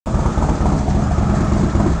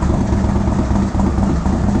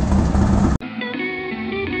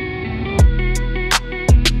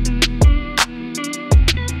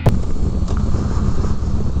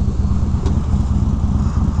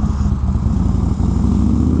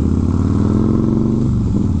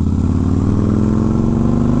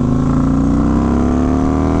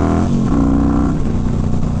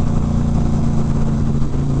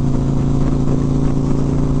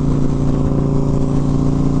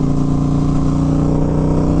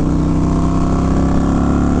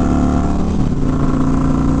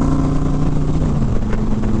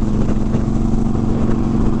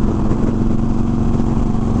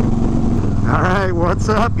What's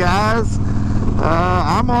up, guys?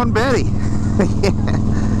 I'm on Betty.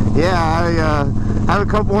 Yeah, I have a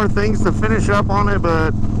couple more things to finish up on it,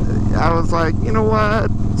 but I was like, you know what?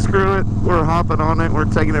 Screw it. We're hopping on it. We're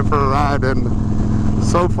taking it for a ride, and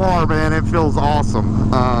so far, man, it feels awesome.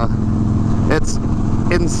 It's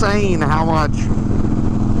insane how much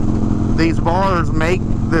these bars make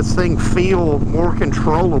this thing feel more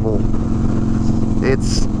controllable.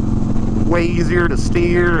 It's way easier to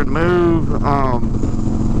steer and move,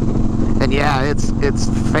 and yeah, it's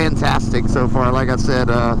fantastic so far. Like I said,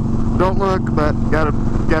 don't look, but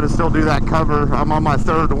gotta still do that cover. I'm on my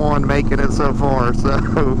third one making it so far, so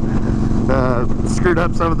screwed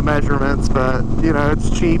up some of the measurements, but you know, it's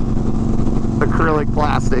cheap acrylic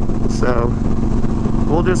plastic, so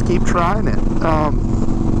we'll just keep trying it.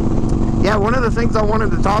 Yeah, one of the things I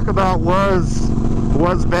wanted to talk about was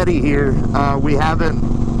Betty here. We haven't,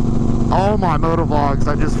 all my moto vlogs,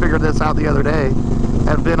 I just figured this out the other day,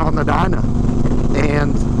 have been on the Dyna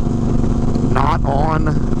and not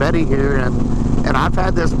on Betty here. And I've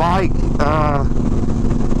had this bike, I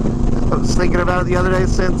was thinking about it the other day,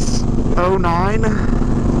 since 09.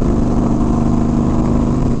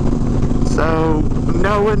 So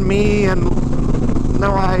knowing me, and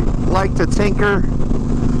know I like to tinker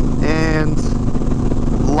and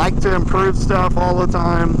like to improve stuff all the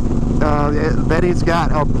time. Betty's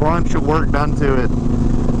got a bunch of work done to it.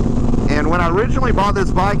 And when I originally bought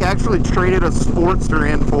this bike, I actually traded a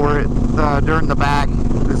Sportster in for it during the back.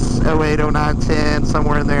 This 08, 09, 10,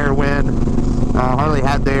 somewhere in there, when Harley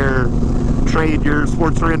had their trade your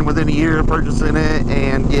Sportster in within a year of purchasing it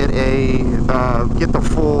and get the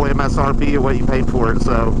full MSRP of what you paid for it.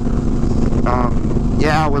 So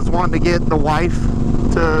yeah, I was wanting to get the wife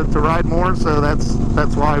to ride more, so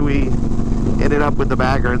that's why we ended up with the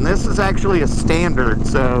bagger. And this is actually a standard,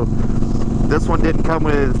 so this one didn't come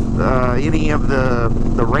with any of the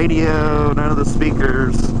radio, none of the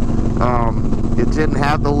speakers. It didn't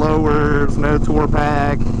have the lowers, no tour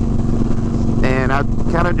pack, and I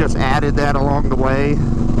kind of just added that along the way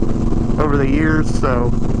over the years.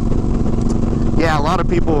 So yeah, a lot of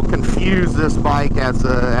people confuse this bike as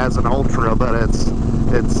an ultra, but it's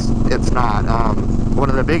not. One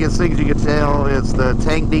of the biggest things you can tell is the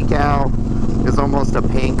tank decal is almost a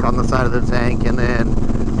pink on the side of the tank, and then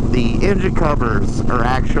the engine covers are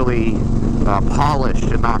actually polished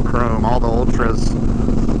and not chrome. All the ultras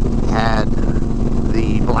had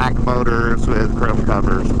the black motors with chrome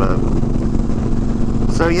covers, but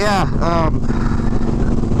so yeah,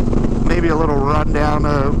 maybe a little rundown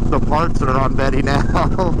of the parts that are on Betty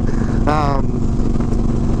now.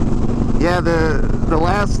 Yeah, the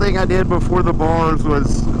last thing I did before the bars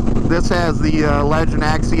was, this has the Legend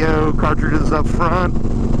Axio cartridges up front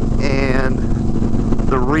and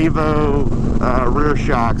the Revo rear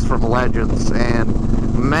shocks from Legends, and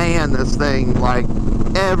man, this thing, like,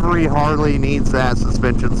 every Harley needs that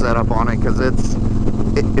suspension setup on it, because it's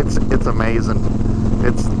amazing.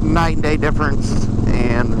 It's night and day difference,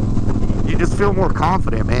 and you just feel more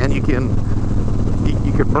confident, man. You can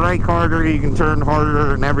brake harder, you can turn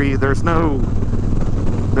harder, and there's no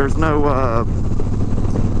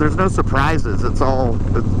surprises. It's all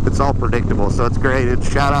predictable, so it's great.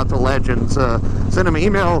 Shout out to Legends. Sent him an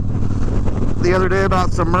email the other day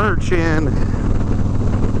about some merch, and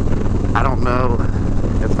I don't know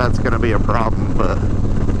if that's going to be a problem, but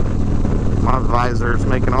my visor's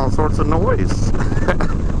making all sorts of noise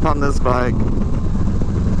on this bike.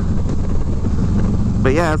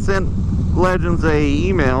 But yeah, I sent Legends a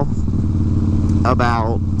email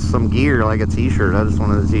about some gear, like a t-shirt. I just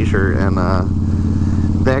wanted a t-shirt, and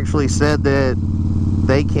they actually said that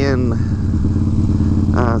they can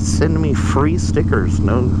send me free stickers,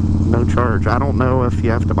 no charge. I don't know if you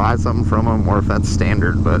have to buy something from them or if that's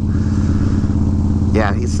standard, but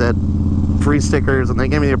yeah, he said free stickers, and they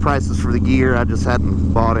gave me the prices for the gear. I just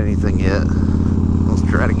hadn't bought anything yet. Let's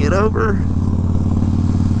try to get over.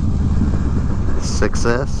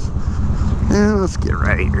 Success. Yeah, let's get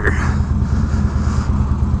right here.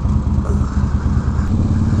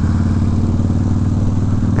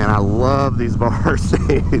 And I love these bars,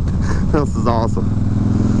 dude. This is awesome.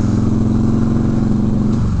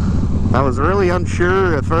 I was really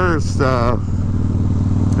unsure at first, but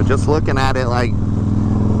just looking at it, like,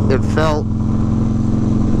 it felt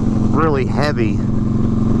really heavy.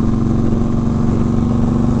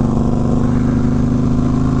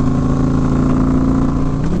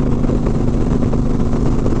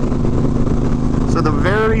 So the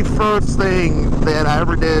very first thing that I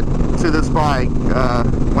ever did to this bike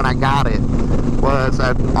when I got it was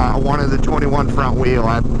I wanted the 21 front wheel.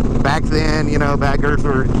 Back then, you know, baggers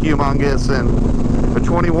were humongous, and The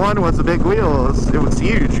 21 was a big wheel. It was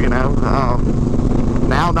huge, you know.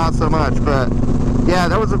 Now not so much, but yeah,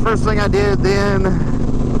 that was the first thing I did. Then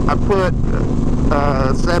I put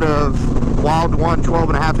a set of Wild One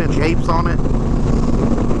 12.5-inch apes on it,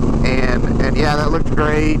 and yeah, that looked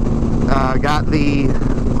great. Got the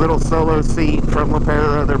little solo seat from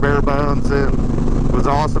LaPera, their bare bones, and it was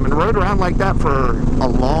awesome, and rode around like that for a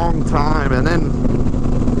long time. And then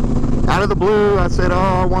out of the blue, I said, oh,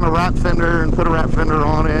 I want a wrap fender, and put a wrap fender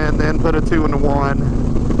on it, and then put a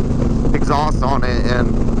 2-in-1 exhaust on it.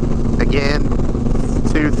 And again,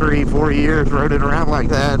 2, 3, 4 years rode it around like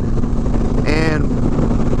that, and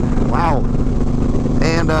wow.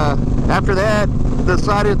 And after that,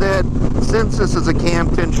 decided that since this is a cam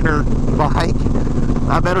tensioner bike,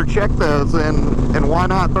 I better check those, and why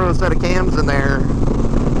not throw a set of cams in there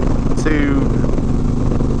to,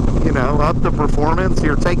 you know, up the performance.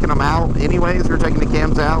 You're taking them out anyways, you're taking the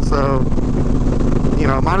cams out, so, you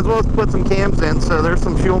know, might as well put some cams in. So there's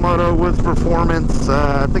some Fuel Moto with performance.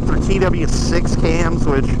 I think they're TW6 cams,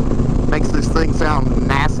 which makes this thing sound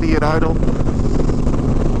nasty at idle.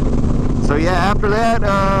 So yeah, after that,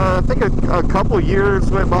 I think a couple years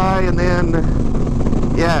went by, and then,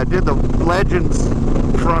 yeah, I did the Legends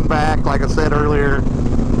front back, like I said earlier,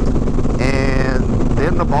 and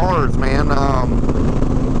then the bars, man,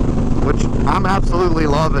 which I'm absolutely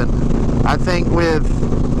loving. I think with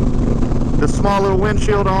the small little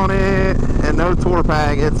windshield on it and no tour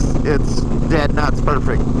pag, it's dead nuts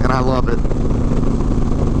perfect, and I love it.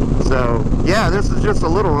 So yeah, this is just a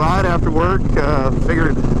little ride after work.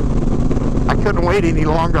 Figured I couldn't wait any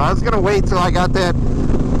longer. I was gonna wait till I got that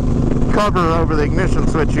cover over the ignition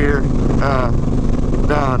switch here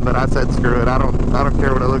done, but I said screw it. I don't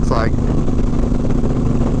care what it looks like.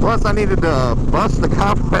 Plus, I needed to bust the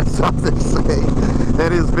cobwebs off this thing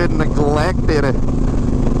that has been neglected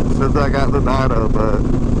since I got the Dyno. But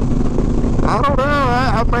I don't know.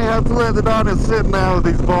 I may have to let the Dyno sit now with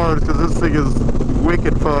these bars, because this thing is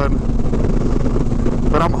wicked fun.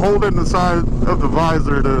 But I'm holding the side of the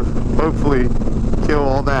visor to hopefully kill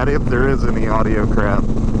all that, if there is any audio crap.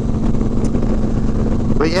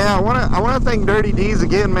 But yeah, I wanna thank Dirty D's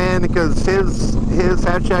again, man, because his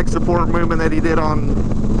hashtag support movement that he did on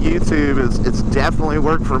YouTube it's definitely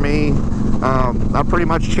worked for me. I pretty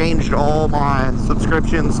much changed all my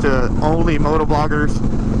subscriptions to only motovloggers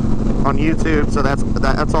on YouTube, so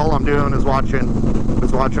that's all I'm doing is watching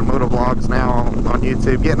motovlogs now on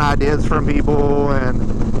YouTube, getting ideas from people and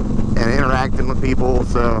interacting with people.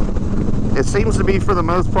 So it seems to be, for the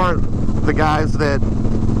most part, the guys that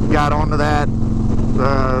got onto that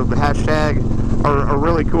hashtag are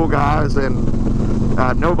really cool guys, and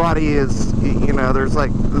nobody is, you know, there's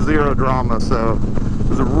like zero drama. So it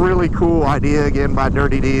was a really cool idea again by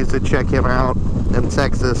Dirty D's to check him out in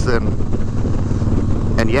Texas, and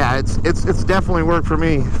yeah, it's definitely worked for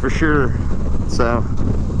me for sure. So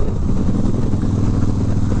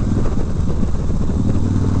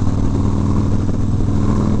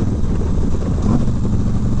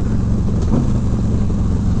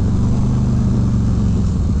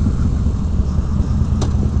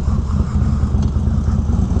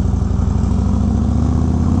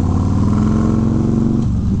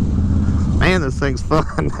man, this thing's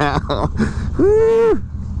fun now. Woo!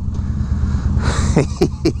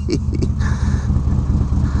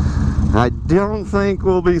 I don't think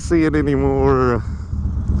we'll be seeing any more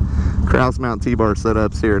cross mount T-bar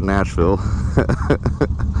setups here in Nashville.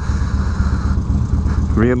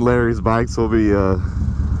 Me and Larry's bikes will be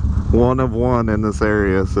one of one in this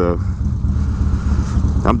area, so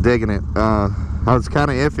I'm digging it. I was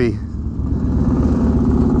kind of iffy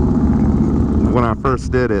when I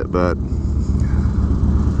first did it, but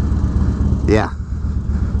yeah,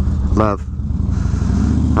 love.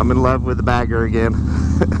 I'm in love with the bagger again.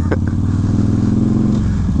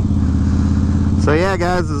 So yeah,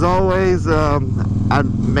 guys, as always, I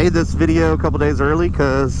made this video a couple days early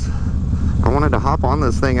because I wanted to hop on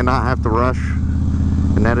this thing and not have to rush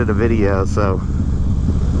and edit a video. So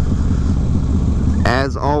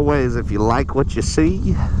as always, if you like what you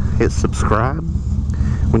see, hit subscribe.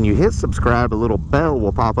 When you hit subscribe, a little bell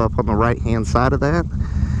will pop up on the right hand side of that.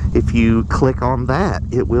 If you click on that,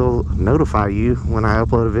 it will notify you when I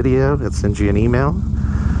upload a video. It sends you an email.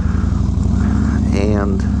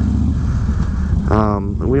 And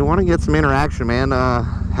we want to get some interaction, man.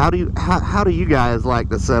 How do you guys like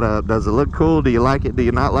the setup? Does it look cool? Do you like it? Do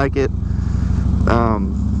you not like it?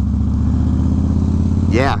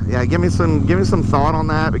 Yeah, give me some thought on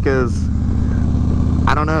that, because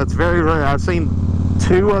I don't know, it's very rare. I've seen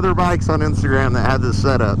 2 other bikes on Instagram that have this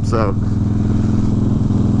setup, so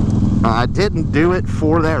I didn't do it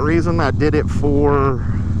for that reason. I did it for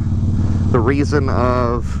the reason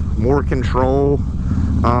of more control,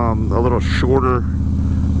 a little shorter,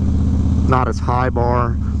 not as high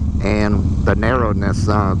bar, and the narrowness.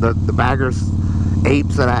 The baggers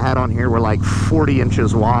apes that I had on here were like 40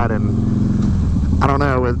 inches wide, and I don't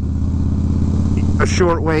know, with a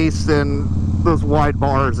short waist and those wide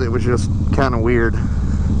bars, it was just kind of weird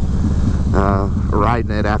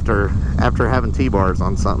riding it after having T-bars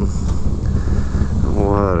on something.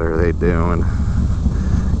 What are they doing?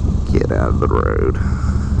 Get out of the road.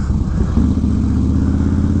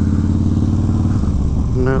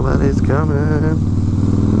 Nobody's coming.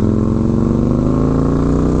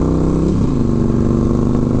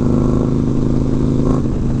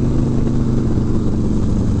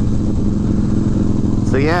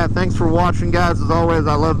 So yeah, thanks for watching, guys. As always,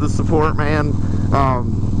 I love the support, man.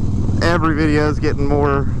 Every video is getting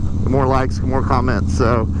more likes, more comments,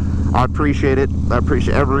 so I appreciate it. I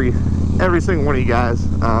appreciate every single one of you guys.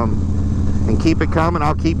 And keep it coming.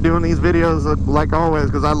 I'll keep doing these videos like always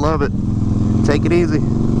because I love it. Take it easy.